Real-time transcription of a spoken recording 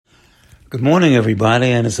Good morning, everybody,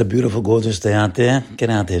 and it's a beautiful, gorgeous day out there. Get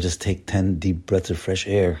out there, just take 10 deep breaths of fresh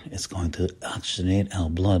air. It's going to oxygenate our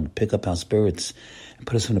blood, pick up our spirits, and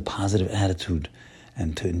put us in a positive attitude,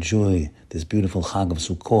 and to enjoy this beautiful Chag of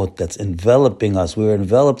Sukkot that's enveloping us. We're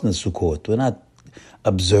enveloped in the Sukkot. We're not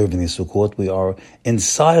observing the Sukkot. We are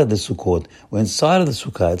inside of the Sukkot. We're inside of the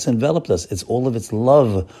Sukkah. It's enveloped us. It's all of its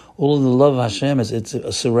love. All of the love of Hashem. It's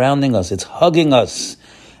surrounding us. It's hugging us.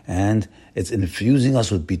 And it's infusing us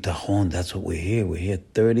with bitachon. That's what we're here. We're here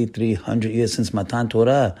 3,300 years since Matan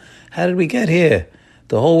Torah. How did we get here?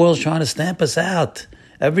 The whole world's trying to stamp us out.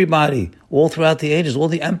 Everybody, all throughout the ages, all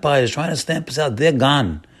the empires trying to stamp us out. They're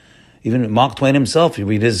gone. Even Mark Twain himself, you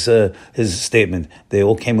read his statement. They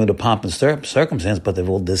all came with a pomp and circumstance, but they've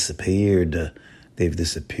all disappeared. They've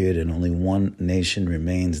disappeared, and only one nation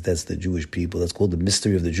remains. That's the Jewish people. That's called the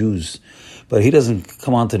mystery of the Jews. But he doesn't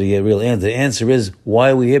come on to the real answer. The answer is,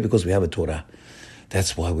 why are we here? Because we have a Torah.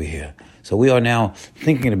 That's why we're here. So we are now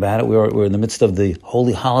thinking about it. We're in the midst of the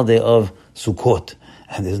holy holiday of Sukkot.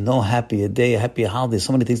 And there's no happier day, happier holiday.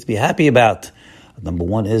 So many things to be happy about. Number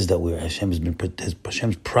one is that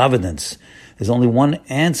Hashem's providence. There's only one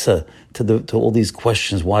answer to all these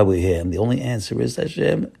questions why we're here. And the only answer is that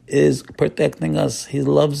Hashem is protecting us. He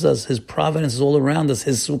loves us. His providence is all around us.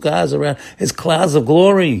 His sukkah is around. His clouds of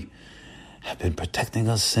glory have been protecting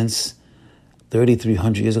us since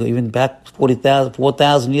 3,300 years ago, even back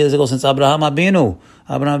 4,000 years ago, since Abraham Avinu.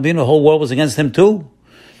 The whole world was against him too.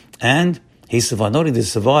 And he survived. Not only did he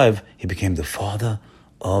survive, he became the father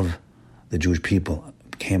of the Jewish people.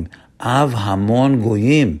 Became Av Hamon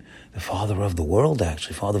Goyim, the father of the world,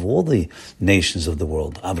 actually, father of all the nations of the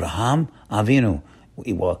world. Abraham Avinu.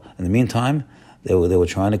 In the meantime, they were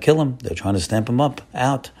trying to kill him. They were trying to stamp him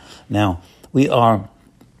out. Now,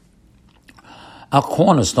 our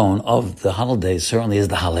cornerstone of the holiday certainly is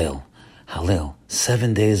the Hallel. Hallel.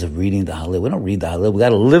 7 days of reading the Hallel. We don't read the Hallel. We got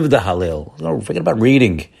to live the Hallel. Don't forget about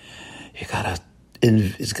reading. You got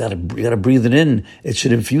to breathe it in. It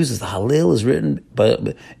should infuse us. The Hallel is written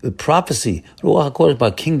by prophecy. Ruach HaKodesh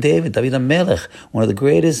by King David HaMelech, one of the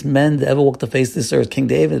greatest men that ever walked the face of this earth. King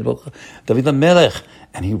David HaMelech,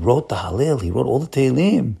 and he wrote the Hallel. He wrote all the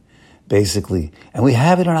Tehillim, basically, and we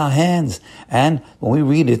have it in our hands. And when we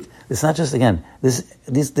read it, it's not just, again,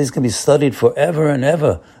 these can be studied forever and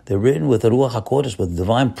ever. They're written with the Ruach HaKodesh, with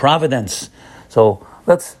divine providence. So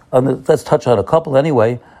let's touch on a couple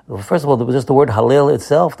anyway. First of all, just the word Hallel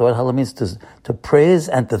itself. The word Hallel means to praise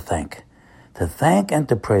and to thank. To thank and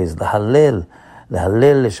to praise. The Hallel,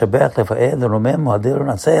 l'shabach, l'fa'ed, l'romem, l'adil,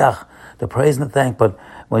 l'natseach. To praise and to thank. But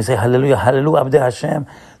when you say Hallelujah, Hallelujah, Abdei Hashem,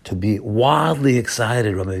 to be wildly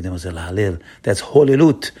excited, Rabbi Yehuda said Hallel. That's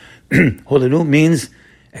Holelut. Holelut means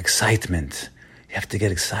excitement. You have to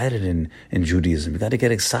get excited in Judaism. You got to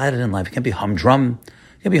get excited in life. You can't be humdrum.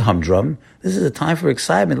 This is a time for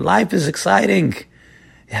excitement. Life is exciting.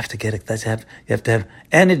 You have to have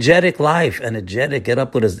energetic life. Energetic. Get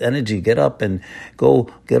up with his energy. Get up and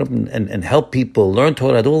help people. Learn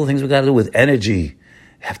Torah. Do all the things we got to do with energy. You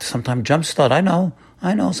have to sometimes jumpstart. I know.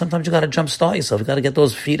 Sometimes you got to jumpstart yourself. You got to get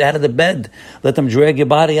those feet out of the bed. Let them drag your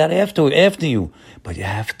body out after you. But you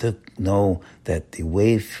have to know that the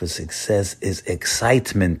way for success is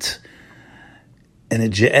excitement.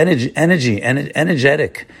 Energy,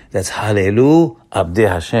 energetic. That's Hallelu Abdei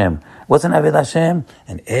Hashem. What's an Abed Hashem?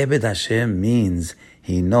 An Abed Hashem means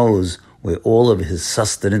he knows where all of his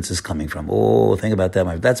sustenance is coming from. Oh, think about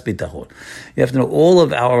that, that's bitachon. You have to know all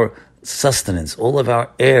of our sustenance, all of our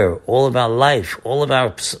air, all of our life, all of our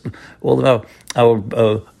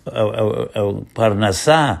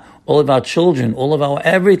parnasah, all of our children, all of our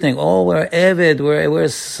everything. Oh, we're Eved, we're a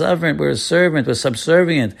servant, we're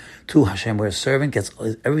subservient to Hashem. We're a servant, gets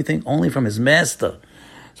everything only from his master.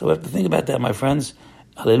 So we have to think about that, my friends.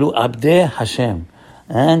 Hallelu Abdei Hashem.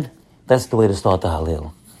 And that's the way to start the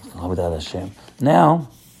Hallel. Without Hashem. Now,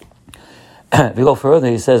 if you go further,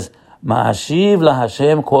 he says, Ma'ashiv la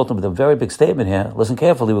Hashem, quote him with a very big statement here. Listen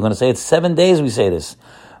carefully. We're going to say it's 7 days we say this.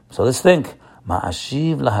 So let's think.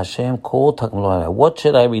 Ma'ashiv la Hashem, kol takmullah. What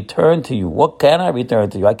should I return to you? What can I return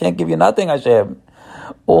to you? I can't give you nothing, Hashem.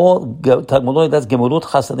 All takmullah, that's gemulut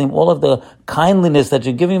chasadim. All of the kindliness that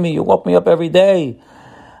you're giving me. You woke me up every day.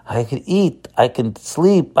 I can eat, I can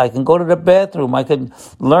sleep, I can go to the bathroom, I can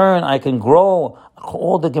learn, I can grow.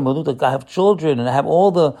 All the gemulut, I have children, and I have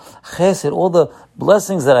all the chesed, all the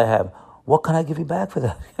blessings that I have. What can I give you back for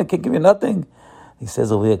that? I can't give you nothing. He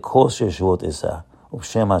says over here, kos yeshuot isa.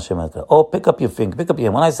 Oh, pick up your finger, pick up your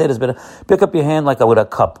hand. When I say this, pick up your hand like I would a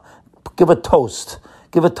cup. Give a toast.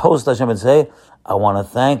 Give a toast, Hashem, and say, I want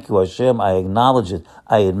to thank you, Hashem. I acknowledge it.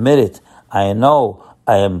 I admit it. I know.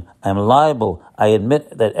 I am liable. I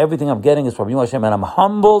admit that everything I'm getting is from you, Hashem, and I'm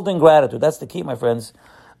humbled in gratitude. That's the key, my friends.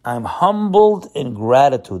 I'm humbled in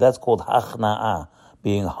gratitude. That's called hachna'ah.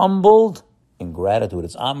 Being humbled in gratitude.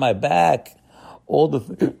 It's on my back. All the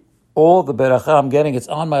beracha I'm getting, it's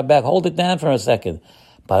on my back. Hold it down for a second.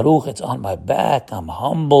 Baruch, it's on my back. I'm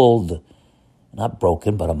humbled. Not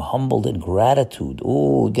broken, but I'm humbled in gratitude.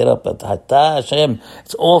 Ooh, get up at Hashem.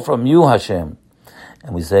 It's all from you, Hashem.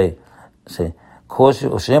 And we say, Hashem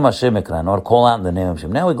Hashem Ekran, or call out in the name of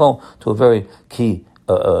Hashem. Now we go to a very key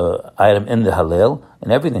item in the Hallel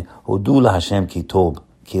and everything. Hudu la Hashem ki tov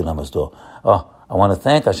ki lamasdo. Oh, I want to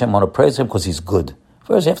thank Hashem. I want to praise Him because He's good.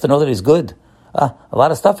 First, you have to know that He's good. A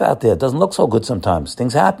lot of stuff out there doesn't look so good sometimes.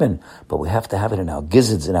 Things happen, but we have to have it in our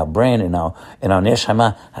gizzards, in our brain, in our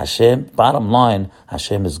neshama. Hashem. Bottom line,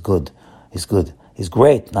 Hashem is good. He's good. He's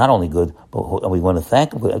great. Not only good, but we want to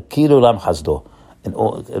thank Him. Kilu lam chasdo. And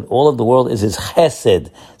all of the world is His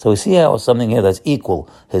chesed. So we see how something here that's equal: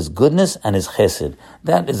 His goodness and His chesed.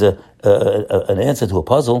 That is an answer to a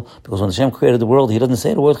puzzle, because when Hashem created the world, He doesn't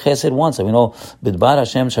say the word chesed once. And we know bidbar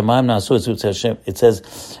Hashem shamayim na'asu. It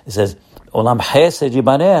says. Olam chesed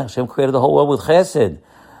yibaneh. Hashem created the whole world with chesed.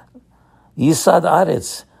 Yisad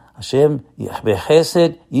aretz. Hashem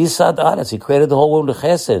bechesed yisad aretz. He created the whole world with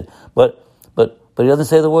chesed. But He doesn't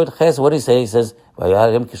say the word chesed. What does He say? He says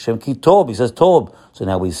Hashem ki tov. He says tov. So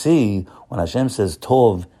now we see when Hashem says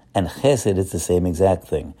tov and chesed, it's the same exact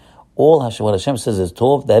thing. What Hashem says is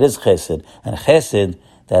tov, that is chesed, and chesed,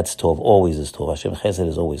 that's tov, always is tov. Hashem chesed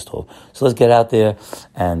is always tov. So let's get out there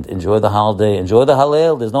and enjoy the holiday. Enjoy the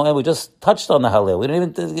Hallel. There's no end. We just touched on the Hallel. We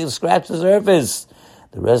didn't even scratch the surface.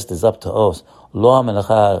 The rest is up to us. It's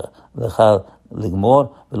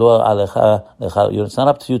not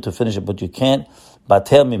up to you to finish it, but you can't.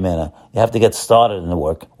 Batel mimena. You have to get started in the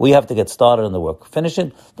work. We have to get started in the work. Finish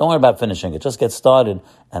it. Don't worry about finishing it. Just get started,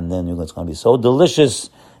 and then it's going to be so delicious.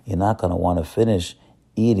 You're not going to want to finish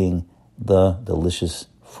eating the delicious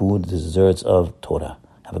food, desserts of Torah.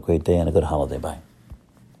 Have a great day and a good holiday. Bye.